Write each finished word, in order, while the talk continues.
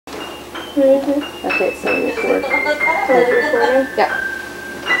Okay, it's saying record. Recording? Yeah.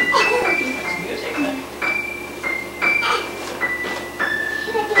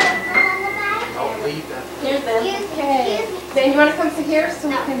 Here's Ben. Okay. Ben, you want to come sit here so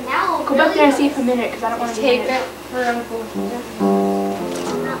we can Go back there and see if a minute, because I don't want to tape it for Uncle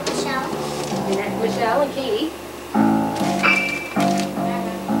Michelle and Katie. Okay.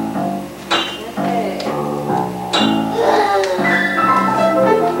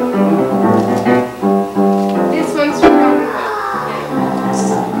 This one's from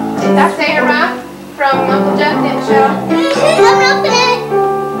that's Sarah from Uncle Jeff and Michelle.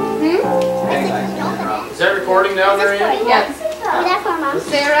 Is that recording down there, Ann? Yes.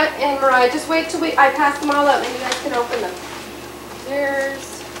 Sarah and Mariah, just wait till I pass them all up and you guys can open them.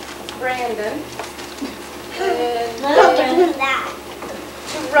 There's Brandon. And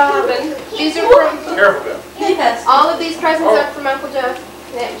to Robin. These are from... Careful, Ben. Yes. All of these presents are from Uncle Jeff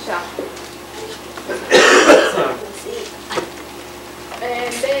and Aunt Michelle.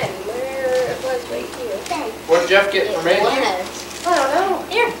 And then, where it was right here. What did Jeff get from Ann? I don't know.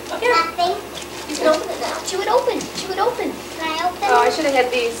 Here. You can open it now. Chew it open. Chew it open. Can I open Oh, I should have had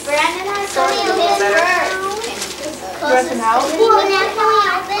these. Brandon has Sorry, something a little open better. first. Want some help?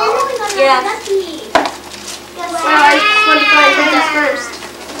 Yeah. Well, I just wanted to find Ben's first.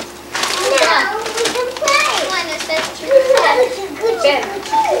 Yeah. We can play. One that says chew. Ben. Whose head?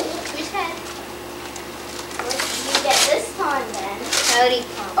 What did you get this time then? Party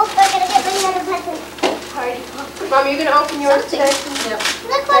pop. Oh, I gotta get my other present. Party pop. Mom, you're going to open yours today?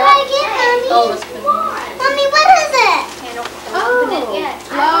 Look what I get, Mommy. Mommy, what is it? Can't open it yet.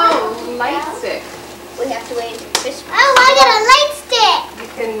 Oh, light stick. We have to wait for Christmas. Oh, I got a light stick.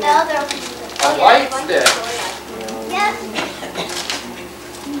 You can... No, they're opening it. A light stick. Yep.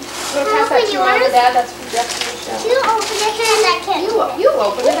 We'll pass that to Mom and Dad. That's from Jeff and Michelle. You open it and I can. You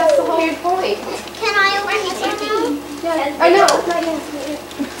open it. That's the whole point. Can I open it now? Yeah, I know.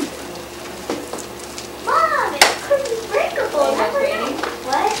 Mom, it's breakable.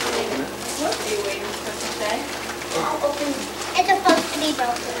 What? I'll open it. It's supposed to be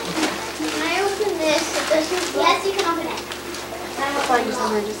broken. Can I open this? Yes, you can open it. I'll find you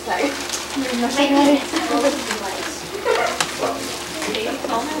somewhere just tight.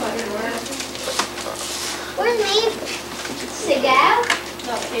 Where's me? Cigar?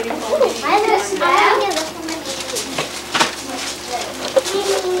 No, Katie I have a cigar.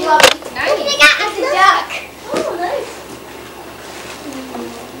 Nice. They got a duck. Oh, nice.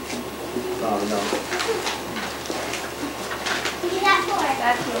 Oh, no. What is that for?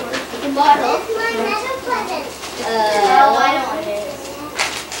 That's yours. The bottle. It's my metal present. Oh, I know what it is.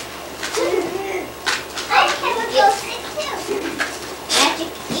 I have chemicals too.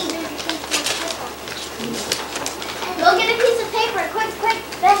 Magic ink. Go get a piece of paper, quick.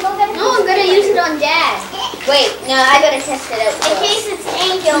 Ben, go get a piece. No, I'm gonna use it on Dad. Wait, no, I gotta test it out. In case it's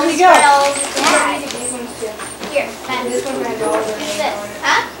ink, you'll spread all over Dad. Here, Ben. This one has all the Use this.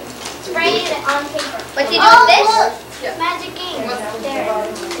 Huh? Spray it on paper. What did you do Oh, with this? look. Yeah. Magic ink. There.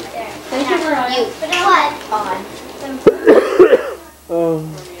 Thank you, Mariah. You. Put it what? On.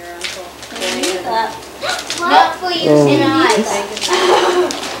 Not for you, eyes.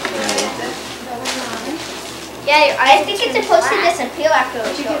 Yeah, I think it's supposed to disappear after a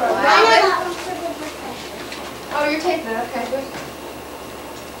short while. Oh, you're taping it. Okay, good.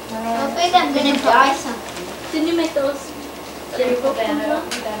 I think I'm gonna die something. Didn't you make those? I'm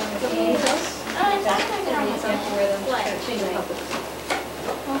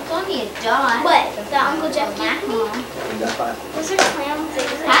going to be a dog. What? The Uncle Jeff gave me? Those are clams.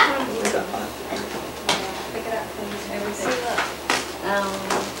 Huh? Pick it up, please. See, look.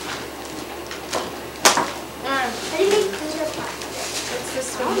 I didn't make glitter plastic. What's this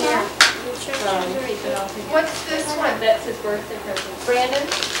one here? What's this one? That's his birthday present. Brandon?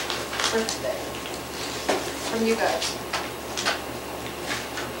 Birthday. From you guys.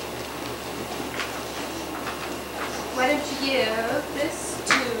 Why don't you give this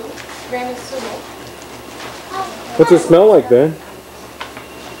to Brandon Sewell? What's it smell like, Ben?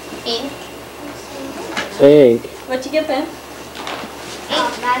 Ink. Ink. What'd you get, Ben? Ink.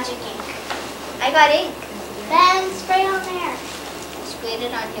 Magic ink. I got ink. Then spray on there. Sprayed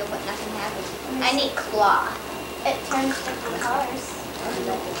it on here, but nothing happened. I need claw. It turns different colors.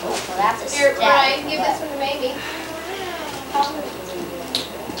 Oh, well, that's a Here, step. Brian, give this one to Mamie.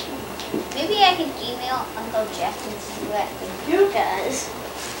 Maybe I can email Uncle Jeff and see what he does.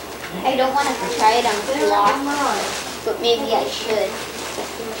 I don't want to try it on cloth, but maybe I should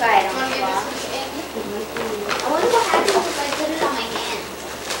try it on Want to give this cloth. one to Amy? I wonder what happens if I put it on my hand.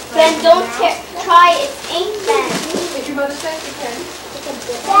 Then don't try it. Ink then. Did your mother say you can?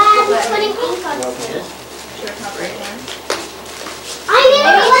 Dad, putting ink on it. I knew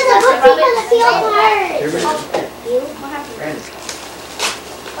it was a book because it feels hard.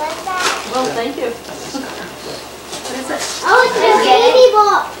 What's that? Well, thank you. Oh, it's a baby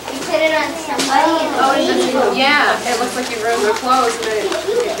book. You put it on somebody and Oh, a baby book. yeah, it looks like you ruined the clothes and it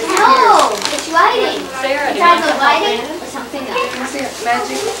disappears. No, it's writing. Sarah, It has a writing or something else. Can you see it?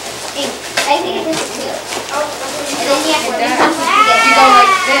 Magic. Ink. I think it disappears. And then you have to do It something to get You it go out.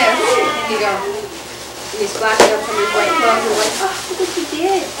 like this, and you go, and you splash it on somebody's white clothes, and like, oh, look what you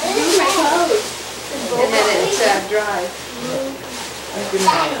did. You ruined my clothes. And then it dries.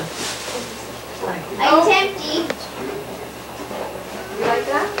 I'm tempted. You like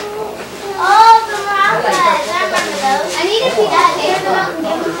that? Oh, the maracas. I remember those. I need a piece of paper.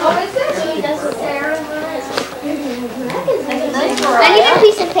 Oh, is it? She does with Sarah. I I need a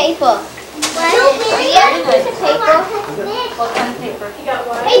piece of paper. What? Do you have a piece of paper? What kind of paper?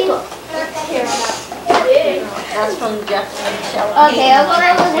 Paper. That's from Jeff and Michelle. Okay, I'll go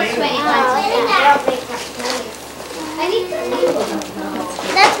over this way. I need some paper.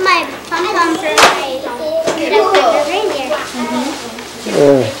 That's my pom-pom for my reindeer.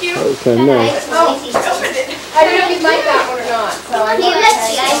 That was kind of nice. I don't know if you like that one or not, so I He likes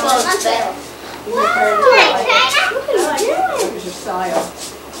the eyeballs better. Wow. Here's your style.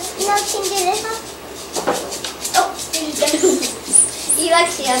 You know, can do this one? Oh, he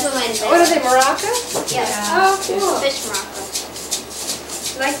likes the other one better. What are they, maracas? Yeah. Oh, cool. Fish maraca.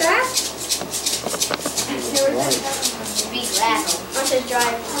 You like that? Big rattle. Want to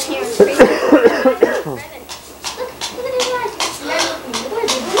drive here and freeze it?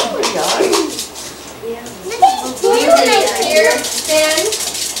 Look at his eyes. Here, stand.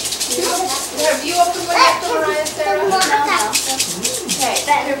 Have you opened one yet for Mariah, Sarah? Okay,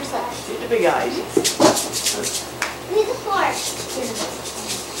 The big eyes. Need the fork.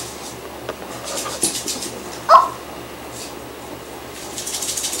 Oh!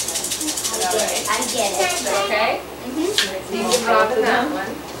 I get it. okay? Mm-hmm. You give Robin that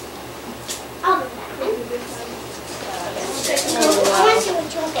one. I'll do that. I want to see what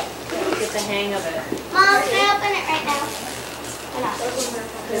you'll get. Get the hang of it. Mom, can I open it right now?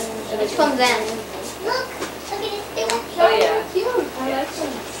 Which one's then? Look at it. Oh, yeah. Cute, I like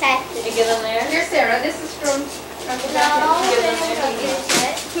them. Okay. Did you get them there? Here, Sarah, this is from Uncle No, Jack. they don't use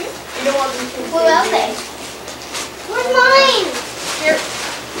it. You don't want them to. Who else? Where's mine? Here.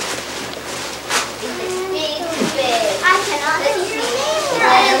 Big. I cannot see.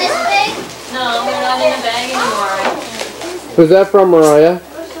 Is this big? No, they're not in the bag anymore. Who's that from, Mariah?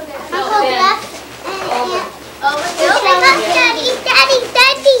 Uncle Jeff and Aunt. Open up, Daddy.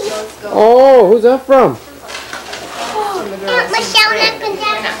 Oh, who's that from? Aunt Michelle and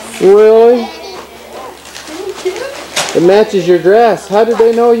Jeff. Really? It matches your dress. How did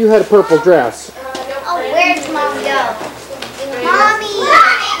they know you had a purple dress? Oh, where's Mom go? Mommy.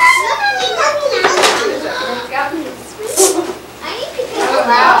 I need to go.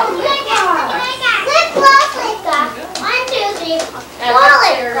 Flip flop, lick off. 1, 2, 3, 4.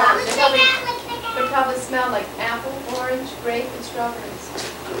 They probably smell like apple, orange, grape, and strawberries.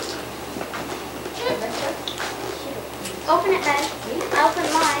 Open it, babe. Open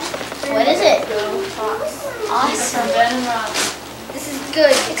mine. What is it? Awesome. From Ben and Rob. This is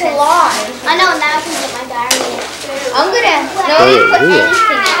good. It's a lot. I know, now I can get my diary. I'm gonna put anything in.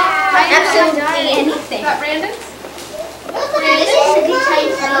 Absolutely anything. Is that Brandon's? This is a good time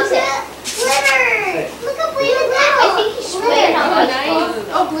to use it. Glitter! Look how blue is that? I think you should wear it on my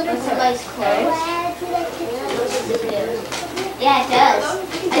clothes. Oh, glitter. Somebody's clothes. Yeah, it does.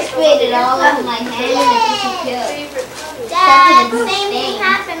 I sprayed it all over my hand and it disappeared. Dad, same thing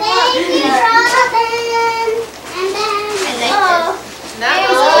happened. Thank you, Robin. And then, That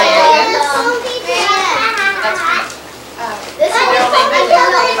was Brandon.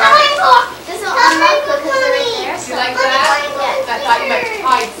 This will unlock because they're right there. You like that? I thought you might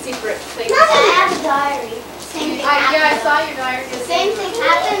hide secret things. I have a diary. Same thing Yeah, I happened. saw your diary. Same thing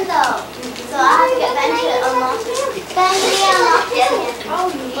happened though. So I have to get Ben to unlock it. Ben, can you unlock it?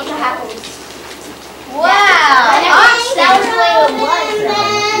 Look what happened. Wow! That was the way it was.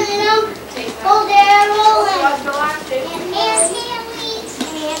 Go there, rolling.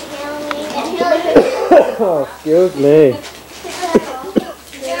 Oh, excuse me.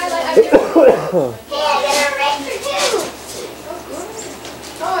 Yeah, I like Oh, Hey, I got a eraser too.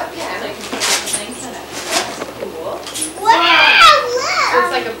 Oh, yeah. Wow, look.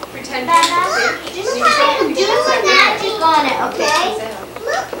 It's like a pretend Just try to do a magic on it, okay?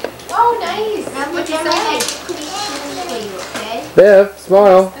 Look. Oh, nice. I'm What'd you gonna say? make it pretty soon for you, okay? Bev,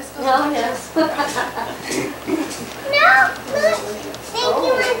 smile. No, look. Thank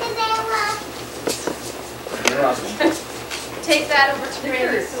you, Aunt Isabella. Take that over to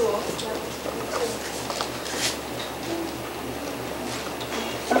Randy Sewell.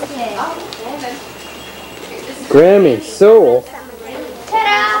 Okay. Oh, Brandon. Okay, this is Grammy Sewell.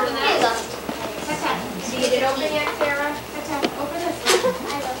 Ta-da! There you go. See, you did open yet, Sarah? Open this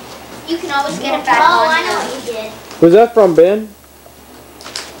one. You can always get it back on. Oh, I know what you did. Who's that from, Ben?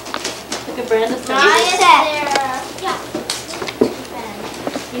 Look at Brandon's face.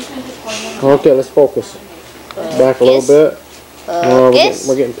 Okay, let's focus. Back a little bit. Oh,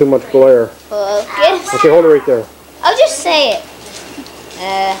 we're getting too much glare. Focus. Okay, hold it right there. I'll just say it.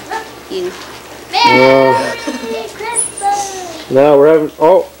 You. Merry Christmas. Now we're having,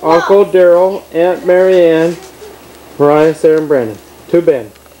 Uncle Daryl, Aunt Marianne, Mariah, Sarah, and Brandon. To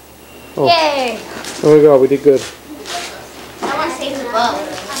Ben. Oh. Yay. There we go, we did good. I want to save the bow.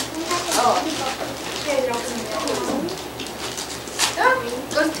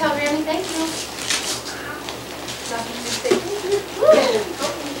 Go tell Randy thank you. Nothing to say.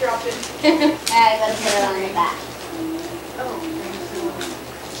 Drop it. I gotta put it on the back.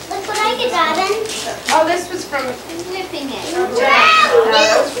 Look what I get, Robin. Oh, this was from Whipping it.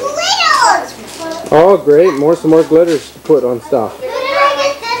 Oh, great. Some more glitters to put on stuff. Where did I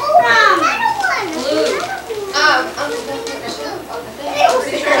get this from?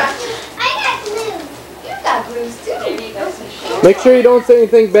 I got glue. You got glues too. There you go. Some shit. Make sure you don't say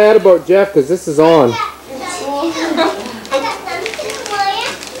anything bad about Jeff, because this is on. I got some too,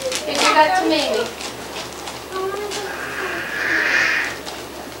 William. Give that to Mamie.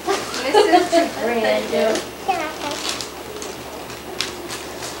 This is to Brandon.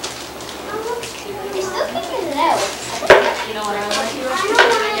 You're still kicking it out. You know what I like?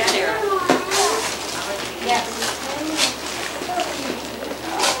 Yes.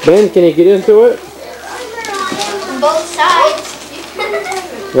 Ben, can you get into it? On both sides.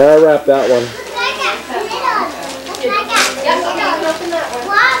 Yeah, I wrapped that one. Yep, you can open that one.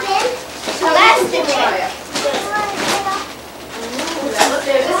 Plastic.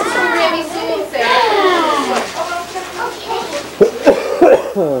 This is from Grammy Sewell, Sarah.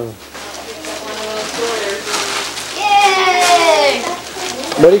 Yay!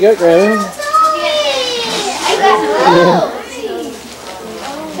 What do you got, Granny? I got clothes.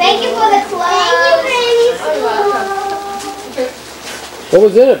 Thank you for the clothes. What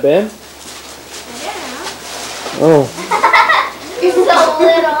was in it, Ben? Oh, You're so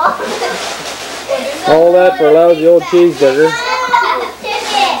little. all that for a lousy old cheeseburger.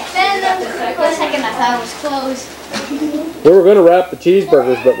 For a second, I thought it was closed. We were going to wrap the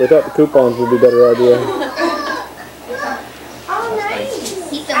cheeseburgers, but we thought the coupons would be a better idea.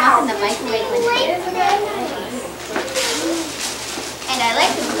 Heat them up in the microwave when it's And I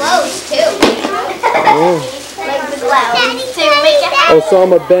like the clothes too. Like the clothes to make it happen.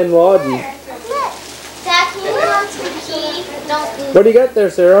 Osama bin Laden. That's what's the key. Don't move. What do you got there,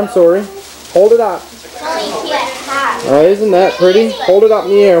 Sarah? I'm sorry. Hold it up. Only you can't have. Oh, isn't that pretty? Hold it up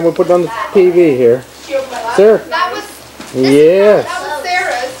in the air and we'll put it on the TV here. Sarah? That was Yes.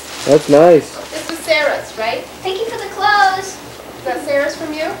 Sarah's. That's nice. This was Sarah's, right? Thank you for the clothes. Is that Sarah's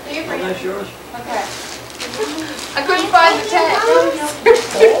from you? That's yours. Okay. I couldn't find the tag. Who gets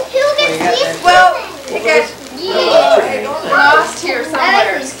these? Well, it got Yeah. lost here I like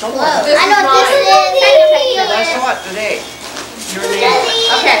somewhere. these clothes. This I know is this Yeah, is that's what today. Your name.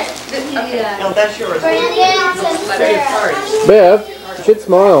 Okay. Okay. No, that's yours. Bev, you should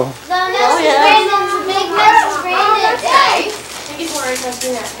smile. Brandon's big mess. Brandon. Nice.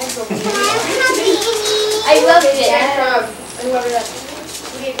 I love it. Whoever that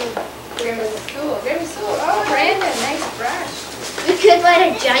Grammy Sewell. Oh, Brandon, nice brush. We could write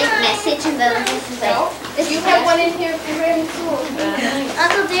a giant message and then this is like, No, this you is have like- one in here for Grammy Sewell.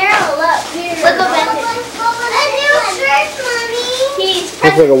 Uncle Daryl, look. Look a message. A new shirt, Mommy. He's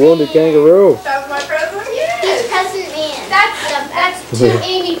Looks like a wounded kangaroo. That was my present? He's Yes. President Man. That's to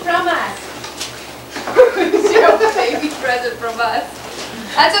Amy from us. Amy present from us.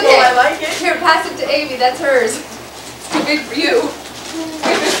 That's okay. Oh, I like it. Here, pass it to Amy. That's hers. It's too big for you.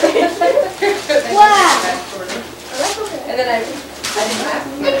 Wow. And then I didn't have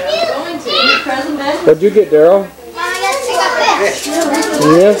to. I was going to. Present, Ben? What'd you get, Daryl? Mom, I gotta pick up this.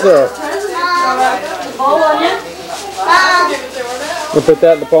 Yes, sir. Ball on you? Mom. We'll put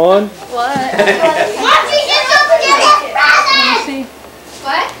that in the pond. What? Mom, you just opened your present. See.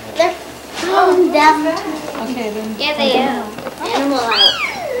 What? They're from them. Okay, then. Yeah, they are. Animal out.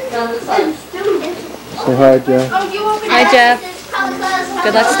 Say hi, Jeff. Oh, you opened Hi, it. Jeff.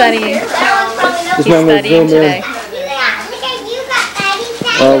 Good luck studying. Just He's remember to studying zoom in. today.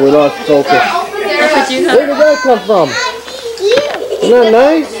 Oh, we lost focus. What did you Where did that come from? Isn't that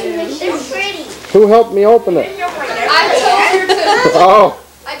nice? They're pretty. Who helped me open it? Oh.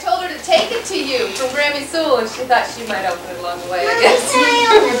 I told her to take it to you from Grammy Sewell, and she thought she might open it along the way, I guess. Can I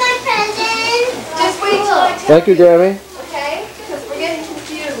open my present? Just wait till I tell Thank you, Grammy. okay? Because we're getting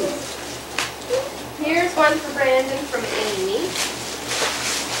confused. Here's one for Brandon from Amy.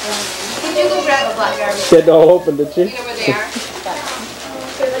 Could you go grab a black garbage? She had it all open, did You she? know where they are?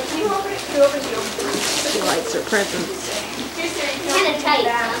 Can you open it? Can you open it? She likes her presents. Kind of tight.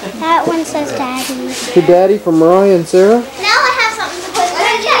 That one says Daddy. To Daddy from Mariah and Sarah. Now I have something to put in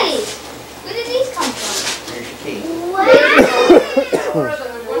my chest. Where did these come from? Here's your key. Four of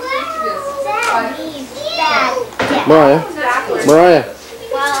them, and what's this? Daddy. Mariah. Mariah.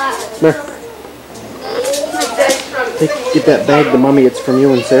 Come here. That's from Hey, get that bag to Mommy. It's from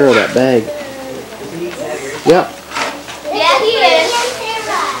you and Sarah, that bag. Yep. Yeah, he is.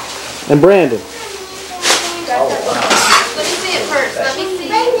 And Brandon. Let me see it first. Let me see.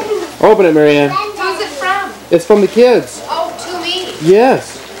 Open it, Marianne. Who's it from? It's from the kids. Oh, to me.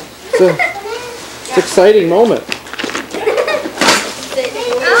 Yes. It's an exciting moment.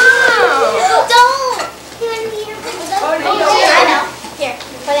 Oh. Don't. I know. Here,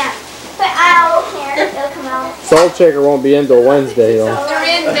 put that. Put out here. It'll come out. Salt shaker won't be in till Wednesday, though. They're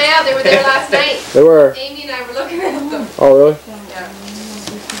in now. They were there last night. They were. Amy and I were looking at them. Oh, really? Yeah.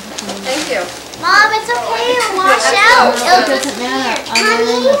 Thank you. Mom, it's okay. It'll wash out. It'll just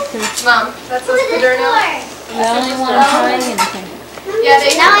Mom, that's a scooter now. I only want to try anything. Yeah,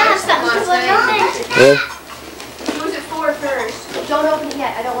 they Now I had have something to last put night. on it. Yeah. Who's it for first? Don't open it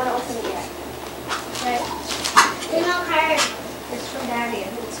yet. I don't want to open it yet. There's no card. It's from Daddy. I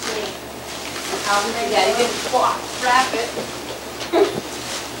think it's sweet. Yeah, you can wrap it.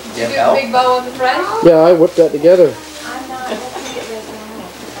 Get Do a help? big bow on the front. Yeah, I whipped that together. I'm not opening it right now.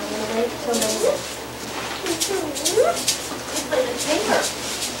 I'm gonna wait till later.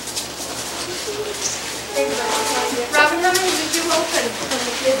 Robin, how many did you open from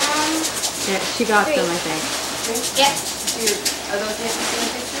the kids? Yeah, she got them, I think. Yep. Are those the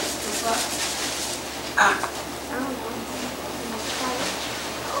pictures? As well?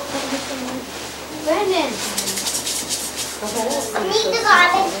 Brandon. Meet the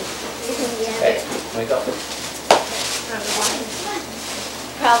garbage. Hey, wake up.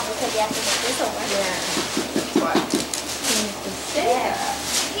 Probably because you have to put this over. What?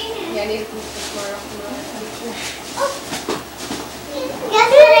 Yeah, I need to put this more off. Guess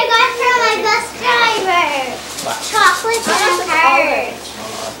what I got from my bus driver? Chocolate and a card.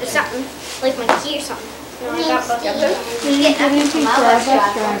 Or something. Like my key or something. No, I got both of them. You get nothing from my bus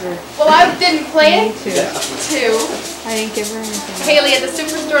driver. Well, I didn't plan Me too. to. I didn't give her anything. Haley at the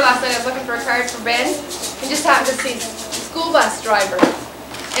superstore last night, I was looking for a card for Ben, and just happened to see school bus driver.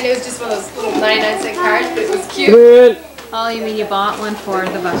 And it was just one of those little 99-cent cards, but it was Come cute. in. Oh, you mean you bought one for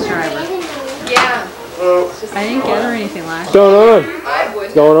the bus driver? Yeah. I didn't get her anything last What's going on? I would.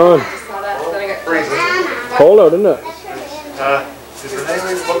 What's going on? I just saw that, so then I got Cold out, isn't it? Is the name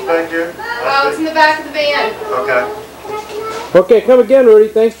in the book back here? Oh, it's in the back of the van. Okay. Okay, come again, Rudy.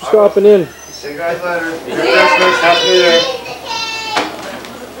 Thanks for stopping in. See you guys later. Merry Christmas. Happy New Year.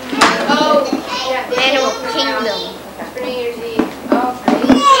 Oh, yeah. Animal Kingdom. For New Year's Eve. Oh,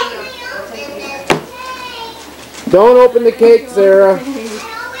 Don't open the cake, Sarah.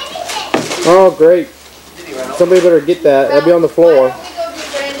 Oh, great. Somebody better get that. That'll be on the floor. Why don't we go do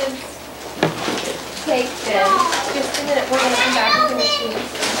Brandon's cake then? Just a minute, we're gonna come back with the machine.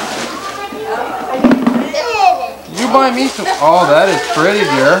 You buy me some. Oh, that is pretty,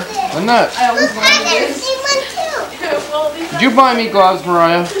 dear. Isn't that? I always wanted this. Well, these Did you buy me gloves,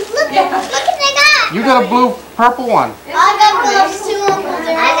 Mariah? Look what I got. You got a blue, purple one. I got gloves too, Uncle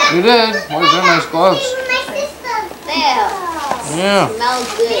Darryl. You did. Well, they're nice gloves. My sister. There. Yeah.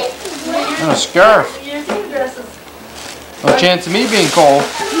 Smells good. And a scarf. No chance of me being cold.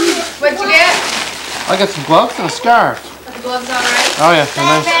 What'd you get? I got some gloves and a scarf. Are the gloves all right? Oh yeah, they're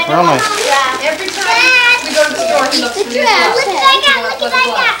nice. Real nice. Every time we go to the store, he looks for new gloves. Look what I got. Look what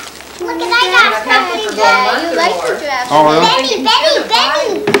I got. Look what I got. Stuffy Benny. You like the dress. Oh, really?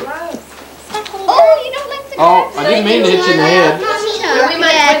 Benny. Oh, you don't like the dress. Oh, I didn't mean to hit you in the head.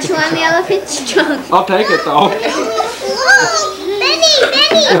 Yeah, chew on the elephant's trunk. I'll take it though. Look, Benny.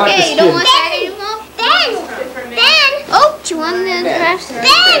 Okay, you don't want that anymore? Ben. Oh, chew on the dress.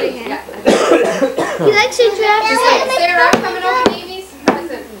 Ben. He likes your dress. Sarah, I'm coming over to Amy's.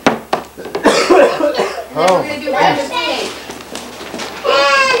 Listen. Then we're gonna do Brandon's cake.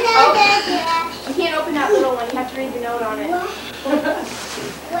 You can't open that little one. You have to read the note on it.